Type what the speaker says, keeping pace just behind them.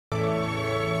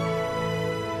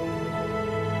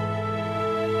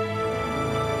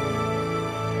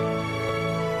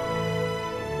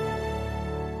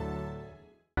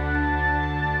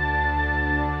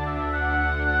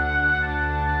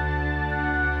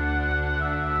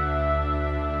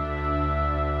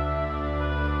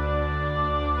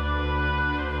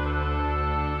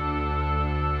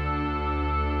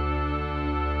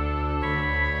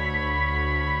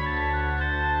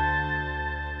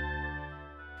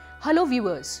Hello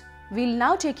viewers, we'll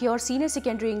now take your senior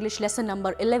secondary English lesson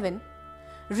number 11,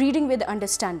 Reading with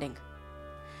Understanding.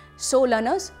 So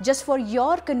learners, just for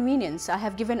your convenience, I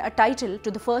have given a title to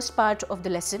the first part of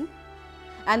the lesson,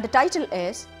 and the title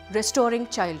is Restoring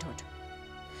Childhood.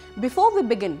 Before we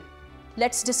begin,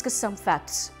 let's discuss some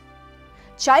facts.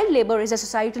 Child labor is a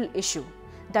societal issue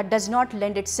that does not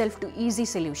lend itself to easy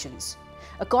solutions.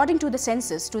 According to the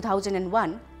census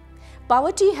 2001,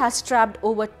 poverty has trapped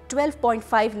over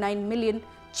 12.59 million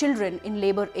children in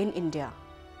labor in India.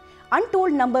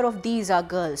 Untold number of these are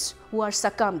girls who are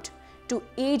succumbed to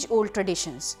age-old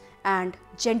traditions and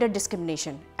gender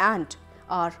discrimination and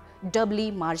are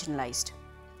doubly marginalized.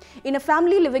 In a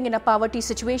family living in a poverty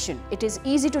situation, it is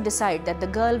easy to decide that the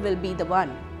girl will be the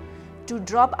one to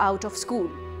drop out of school,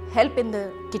 help in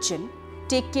the kitchen,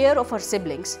 take care of her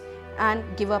siblings and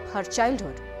give up her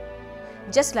childhood,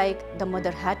 just like the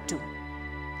mother had to.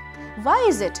 Why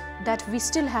is it that we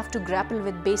still have to grapple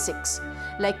with basics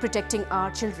like protecting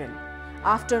our children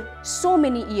after so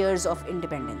many years of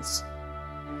independence?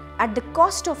 At the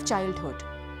cost of childhood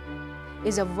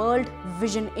is a World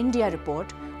Vision India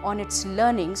report on its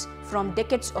learnings from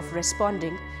decades of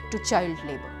responding to child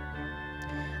labor.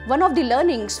 One of the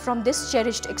learnings from this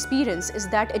cherished experience is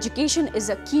that education is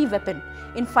a key weapon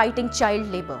in fighting child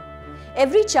labor.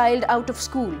 Every child out of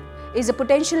school is a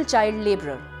potential child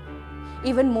laborer,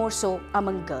 even more so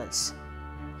among girls.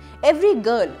 Every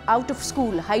girl out of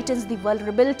school heightens the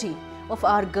vulnerability of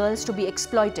our girls to be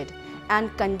exploited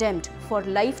and condemned for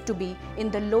life to be in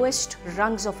the lowest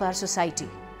rungs of our society,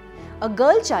 a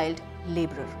girl child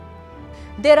laborer.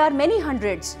 There are many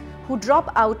hundreds who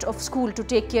drop out of school to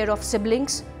take care of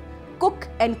siblings, cook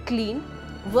and clean,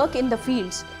 work in the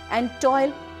fields and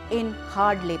toil in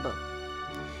hard labor.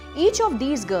 Each of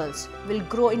these girls will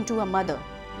grow into a mother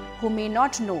who may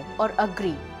not know or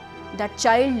agree that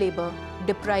child labor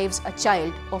deprives a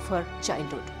child of her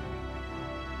childhood.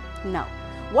 Now,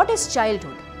 what is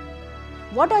childhood?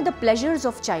 What are the pleasures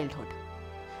of childhood?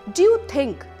 Do you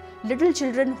think little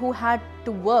children who had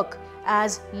to work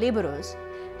as laborers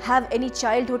have any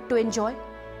childhood to enjoy?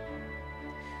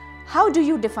 How do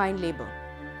you define labor?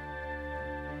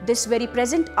 This very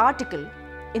present article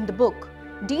in the book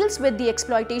deals with the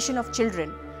exploitation of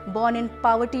children born in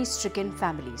poverty-stricken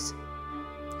families.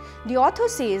 The author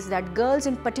says that girls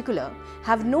in particular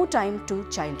have no time to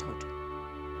childhood.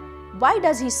 Why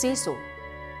does he say so?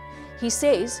 He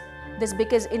says this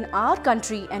because in our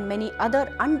country and many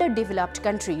other underdeveloped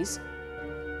countries,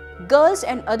 girls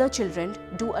and other children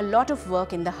do a lot of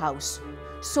work in the house,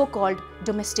 so-called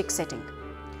domestic setting.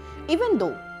 Even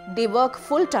though they work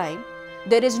full-time,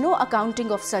 there is no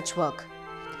accounting of such work.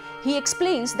 He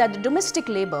explains that the domestic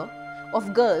labor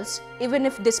of girls, even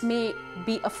if this may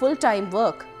be a full-time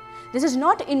work, this is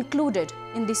not included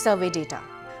in the survey data.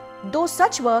 Though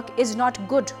such work is not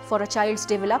good for a child's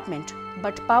development,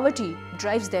 but poverty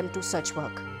drives them to such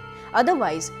work.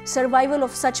 Otherwise, survival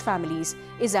of such families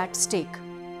is at stake.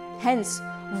 Hence,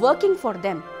 working for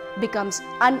them becomes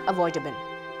unavoidable.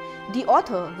 The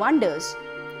author wonders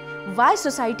why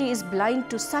society is blind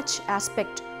to such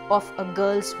aspect of a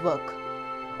girl's work,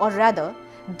 or rather,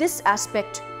 this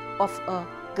aspect of a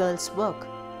girl's work.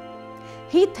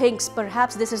 He thinks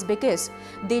perhaps this is because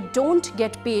they don't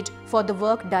get paid for the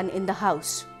work done in the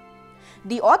house.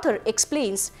 The author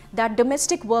explains that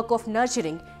domestic work of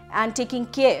nurturing and taking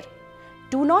care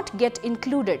do not get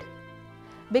included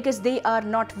because they are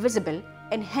not visible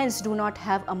and hence do not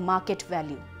have a market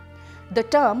value. The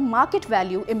term market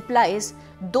value implies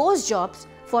those jobs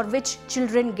for which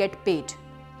children get paid.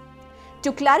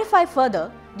 To clarify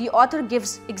further, the author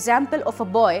gives example of a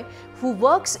boy who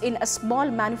works in a small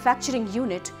manufacturing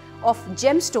unit of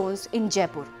gemstones in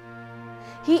Jaipur.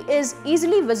 He is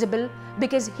easily visible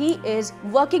because he is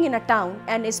working in a town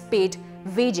and is paid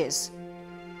wages.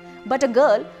 But a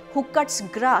girl who cuts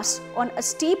grass on a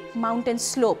steep mountain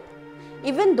slope,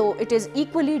 even though it is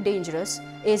equally dangerous,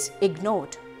 is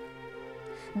ignored.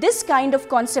 This kind of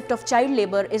concept of child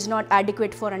labor is not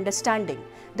adequate for understanding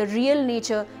the real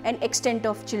nature and extent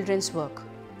of children's work.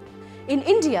 In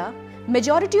India,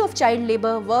 majority of child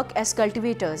labor work as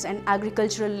cultivators and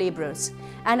agricultural laborers,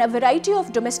 and a variety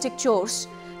of domestic chores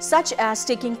such as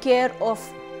taking care of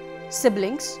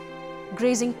siblings,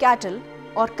 grazing cattle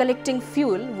or collecting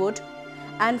fuel, wood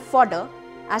and fodder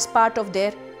as part of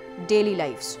their daily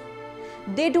lives.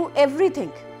 They do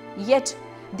everything, yet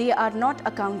they are not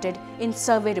accounted in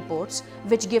survey reports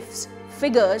which gives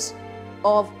figures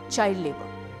of child labor.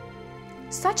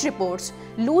 Such reports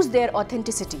lose their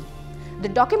authenticity The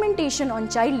documentation on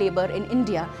child labor in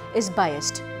India is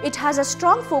biased. It has a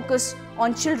strong focus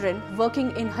on children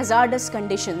working in hazardous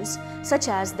conditions such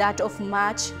as that of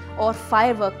match or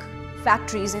firework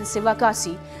factories in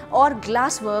Sivakasi or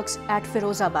glassworks at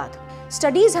Firozabad.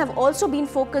 Studies have also been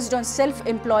focused on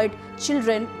self-employed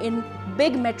children in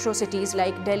big metro cities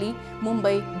like Delhi,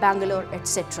 Mumbai, Bangalore,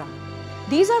 etc.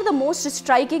 These are the most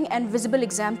striking and visible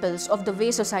examples of the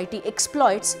way society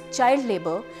exploits child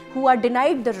labor who are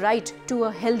denied the right to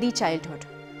a healthy childhood.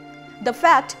 The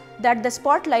fact that the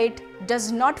spotlight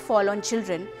does not fall on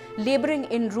children laboring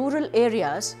in rural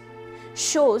areas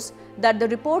shows that the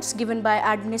reports given by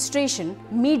administration,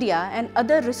 media and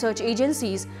other research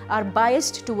agencies are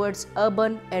biased towards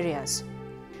urban areas.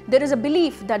 There is a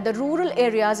belief that the rural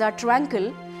areas are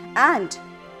tranquil and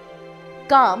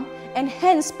calm and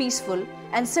hence peaceful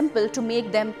and simple to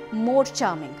make them more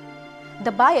charming.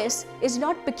 The bias is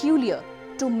not peculiar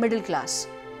to middle class.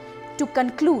 To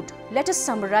conclude, let us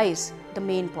summarize the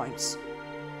main points.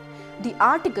 The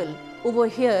article over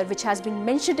here, which has been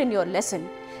mentioned in your lesson,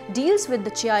 deals with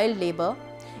the child labor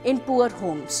in poor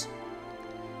homes.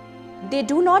 They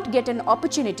do not get an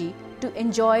opportunity to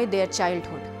enjoy their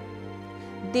childhood.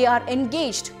 They are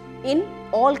engaged in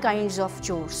all kinds of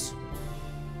chores.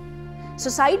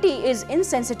 Society is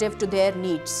insensitive to their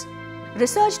needs.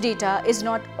 Research data is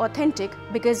not authentic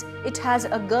because it has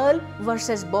a girl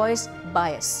versus boys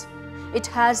bias. It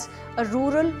has a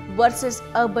rural versus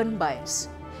urban bias.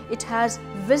 It has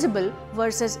visible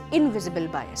versus invisible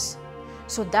bias.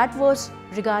 So that was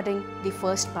regarding the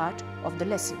first part of the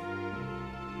lesson.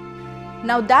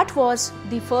 Now that was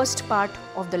the first part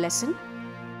of the lesson.